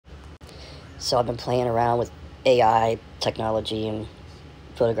So I've been playing around with AI technology and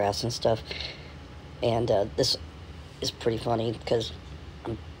photographs and stuff. And this is pretty funny because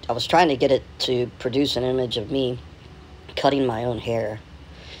I was trying to get it to produce an image of me cutting my own hair.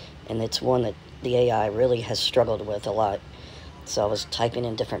 And it's one that the AI really has struggled with a lot. So I was typing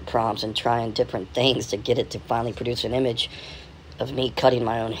in different prompts and trying different things to get it to finally produce an image of me cutting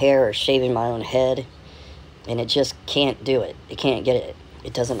my own hair or shaving my own head. And it just can't do it. It can't get it.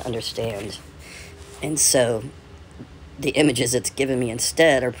 It doesn't understand. And so the images it's given me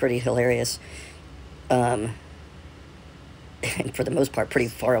instead are pretty hilarious. And for the most part, pretty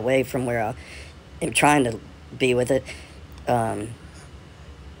far away from where I am trying to be with it. Because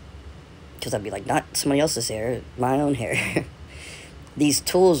I'd be like, not somebody else's hair, my own hair. These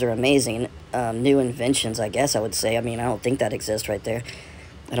tools are amazing. New inventions, I guess I would say. I mean, I don't think that exists right there.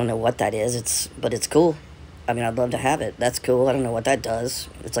 I don't know what that is. But it's cool. I mean, I'd love to have it. That's cool. I don't know what that does.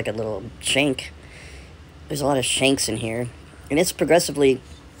 It's like a little shank. There's a lot of shanks in here. And it's progressively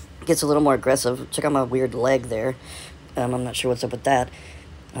gets a little more aggressive. Check out my weird leg there. I'm not sure what's up with that.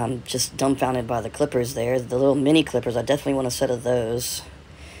 I'm just dumbfounded by the clippers there. The little mini clippers, I definitely want a set of those.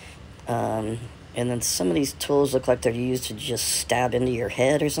 And then some of these tools look like they're used to just stab into your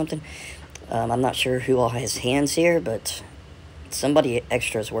head or something. I'm not sure who all has hands here, but somebody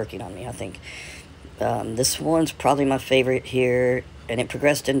extra is working on me, I think. This one's probably my favorite here, and it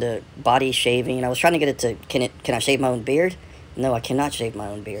progressed into body shaving. I was trying to get it to, can I shave my own beard? No, I cannot shave my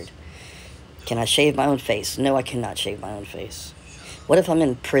own beard. Can I shave my own face? No, I cannot shave my own face. What if I'm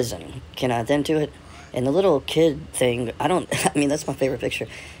in prison? Can I then do it? And the little kid thing, I mean, that's my favorite picture.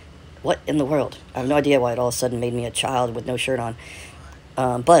 What in the world? I have no idea why it all of a sudden made me a child with no shirt on.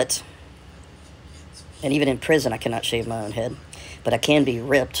 And even in prison, I cannot shave my own head. But I can be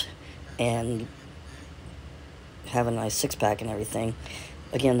ripped and have a nice six-pack and everything.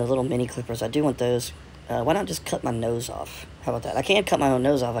 Again, the little mini clippers, I do want those. Why not just cut my nose off? How about that? I can't cut my own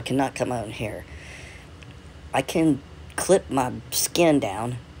nose off. I cannot cut my own hair. I can clip my skin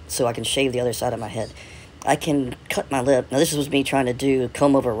down so I can shave the other side of my head. I can cut my lip. Now, this was me trying to do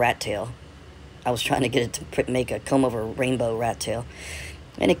comb-over rat tail. I was trying to get it to make a comb-over rainbow rat tail.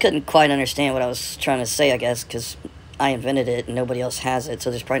 And it couldn't quite understand what I was trying to say, I guess, because I invented it and nobody else has it, so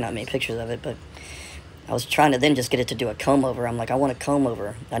there's probably not many pictures of it, but I was trying to then just get it to do a comb-over. I'm like, I want a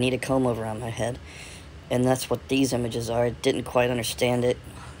comb-over. I need a comb-over on my head. And that's what these images are. I didn't quite understand it.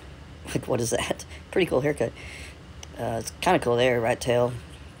 Like, what is that? Pretty cool haircut. It's kind of cool there, rat tail.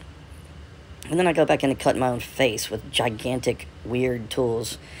 And then I go back in and cut my own face with gigantic, weird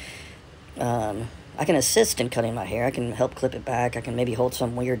tools. I can assist in cutting my hair. I can help clip it back. I can maybe hold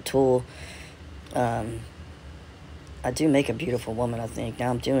some weird tool. I do make a beautiful woman, I think. Now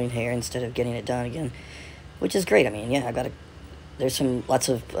I'm doing hair instead of getting it done again, which is great. I mean, yeah, there's lots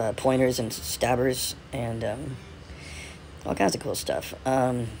of pointers and stabbers and all kinds of cool stuff.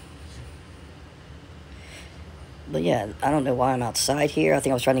 But yeah, I don't know why I'm outside here. I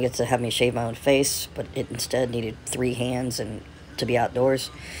think I was trying to get to have me shave my own face, but it instead needed 3 hands and to be outdoors.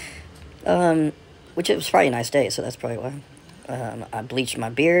 Which it was probably a nice day, so that's probably why. I bleached my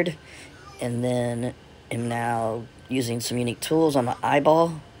beard, and then am now using some unique tools on my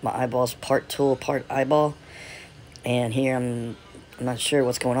eyeball. My eyeball's part tool, part eyeball. And here I'm not sure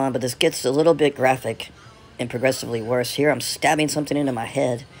what's going on, but this gets a little bit graphic and progressively worse. Here I'm stabbing something into my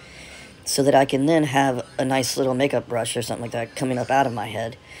head so that I can then have a nice little makeup brush or something like that coming up out of my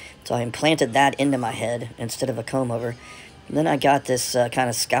head. So I implanted that into my head instead of a comb-over. And then I got this kind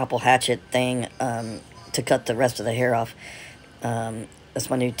of scalpel hatchet thing to cut the rest of the hair off. That's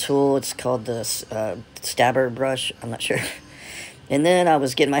my new tool. It's called the stabber brush. I'm not sure. And then I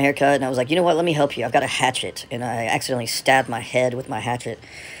was getting my hair cut, and I was like, you know what, let me help you. I've got a hatchet. And I accidentally stabbed my head with my hatchet,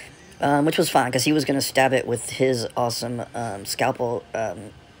 which was fine, because he was going to stab it with his awesome scalpel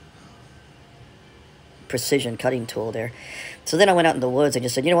precision cutting tool there. So then I went out in the woods and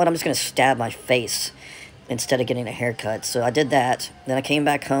just said, you know what, I'm just going to stab my face instead of getting a haircut. So I did that. Then I came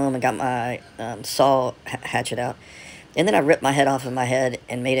back home and got my saw hatchet out. And then I ripped my head off of my head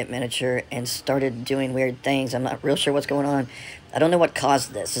and made it miniature and started doing weird things. I'm not real sure what's going on. I don't know what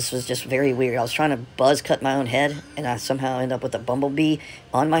caused this. This was just very weird. I was trying to buzz cut my own head, and I somehow end up with a bumblebee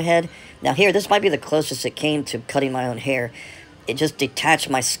on my head. Now here, this might be the closest it came to cutting my own hair. It just detached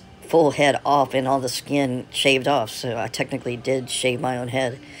my full head off and all the skin shaved off. So I technically did shave my own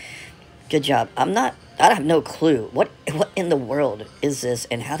head. Good job. I have no clue. What in the world is this,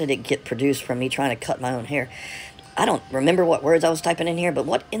 and how did it get produced from me trying to cut my own hair? I don't remember what words I was typing in here, but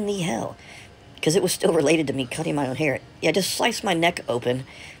what in the hell? Because it was still related to me cutting my own hair. Yeah, just slice my neck open,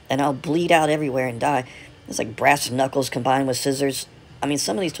 and I'll bleed out everywhere and die. It's like brass knuckles combined with scissors. I mean,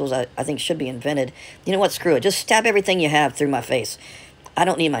 some of these tools I think should be invented. You know what? Screw it. Just stab everything you have through my face. I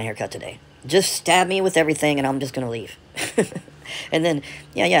don't need my haircut today. Just stab me with everything, and I'm just going to leave. And then,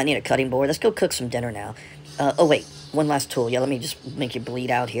 yeah, I need a cutting board. Let's go cook some dinner now. Oh, wait. One last tool. Yeah, let me just make you bleed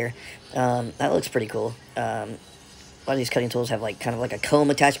out here. That looks pretty cool. A lot of these cutting tools have, like, kind of like a comb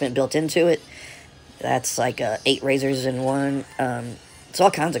attachment built into it. That's like 8 razors in one. It's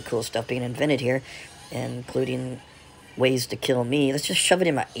all kinds of cool stuff being invented here, including ways to kill me. Let's just shove it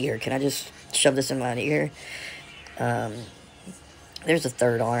in my ear. Can I just shove this in my ear? There's a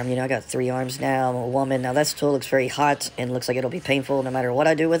third arm. You know, I got 3 arms now. I'm a woman. Now, this tool looks very hot and looks like it'll be painful no matter what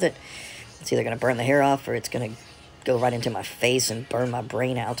I do with it. It's either going to burn the hair off or it's going to go right into my face and burn my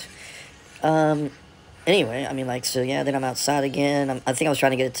brain out. Anyway, I mean, like, so, yeah, then I'm outside again. I think I was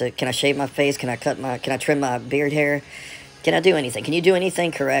trying to get it to, can I shave my face? Can I trim my beard hair? Can I do anything? Can you do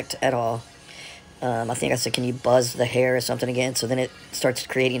anything correct at all? I think I said, can you buzz the hair or something again? So then it starts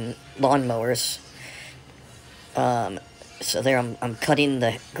creating lawnmowers. So there I'm cutting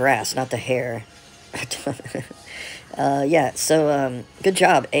the grass, not the hair. Yeah, so good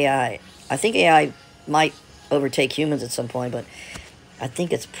job, AI. I think AI might overtake humans at some point, but I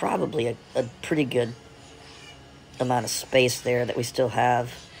think it's probably a pretty good amount of space there that we still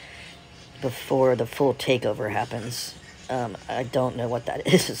have before the full takeover happens. I don't know what that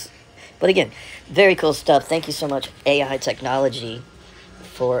is. But again, very cool stuff. Thank you so much, AI technology,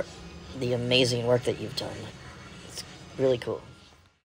 for the amazing work that you've done. It's really cool.